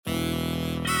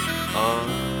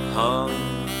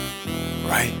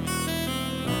Right.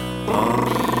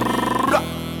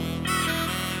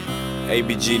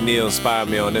 ABG Neil inspired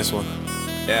me on this one.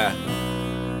 Yeah.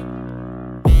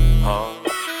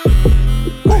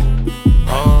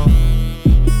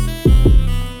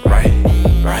 Right.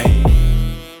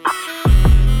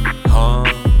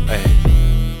 Hey.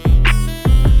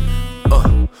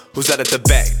 Who's that at the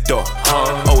back door?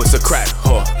 Oh, it's a crack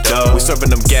whore. We serving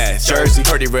them gas. Jersey,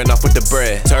 Purdy ran off with the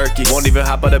bread. Turkey, won't even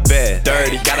hop out of bed.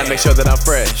 Dirty, gotta make sure that I'm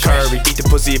fresh. Curry, eat the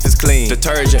pussy if it's clean.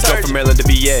 Detergent, go from Maryland to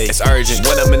VA. It's urgent.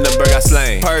 When I'm in the burg, I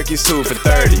slang. Perky's 2 for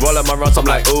 30. Roll up my runs, I'm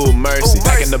like, ooh, mercy.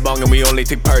 Back in the bong and we only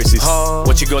take Percy's.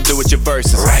 What you gonna do with your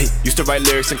verses? Right. Used to write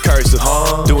lyrics in cursive.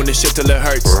 Doing this shit till it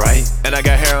hurts. Right. And I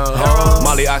got hair on.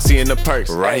 Molly, Oxy in the perks.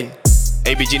 Right.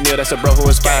 ABG Neil, that's a bro who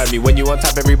inspired me. When you on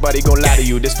top, everybody gon' lie to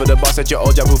you. This for the boss at your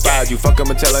old job who fired you. Fuck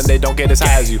 'em and tell 'em they don't get as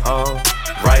high as you.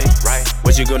 Right.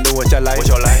 What you gon' do with your life?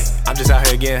 I'm just out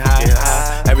here getting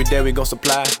high. Every day we gon'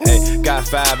 supply. Hey, got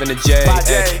 5 in the J.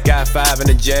 Ay, got 5 in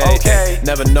the J. Ay,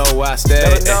 never know where I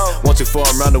stay. 1, 2, 4,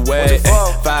 I'm round the way.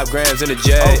 5 grams in the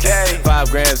J.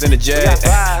 5 grams in the J.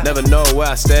 Ay, never know where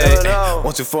I stay.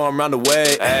 1, 2, 4, I'm round the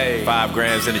way. 5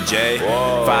 grams in the J.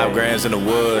 5 grams in the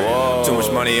wood. Too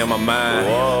much money on my mind.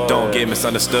 Don't get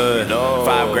misunderstood.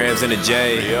 5 grams in the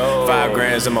J. 5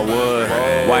 grams in my wood.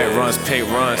 White runs, pink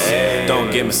runs. Don't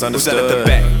get misunderstood. Who's that at the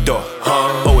back door?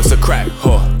 Oh, it's a crack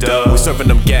whore. We serving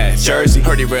them gas. Jersey,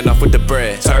 Purdy ran off with the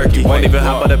bread. Turkey, won't even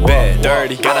hop out of bed.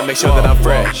 Dirty, gotta make sure that I'm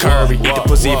fresh. Curry, eat the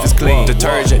pussy if it's clean.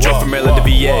 Detergent, go from Maryland to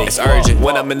VA. It's urgent.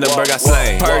 When I'm in the burg, I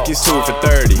slang. Perky's 2 for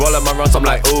 30. Roll up my runs, I'm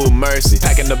like, ooh, mercy.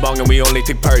 Packing the bong and we only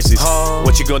take Percy's.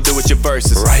 What you gonna do with your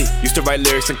verses? Right. Used to write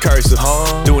lyrics in cursive.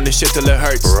 Doing this shit till it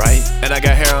hurts. Right. And I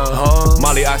got hair on.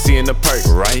 Molly, Oxy in the perks.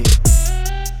 Right.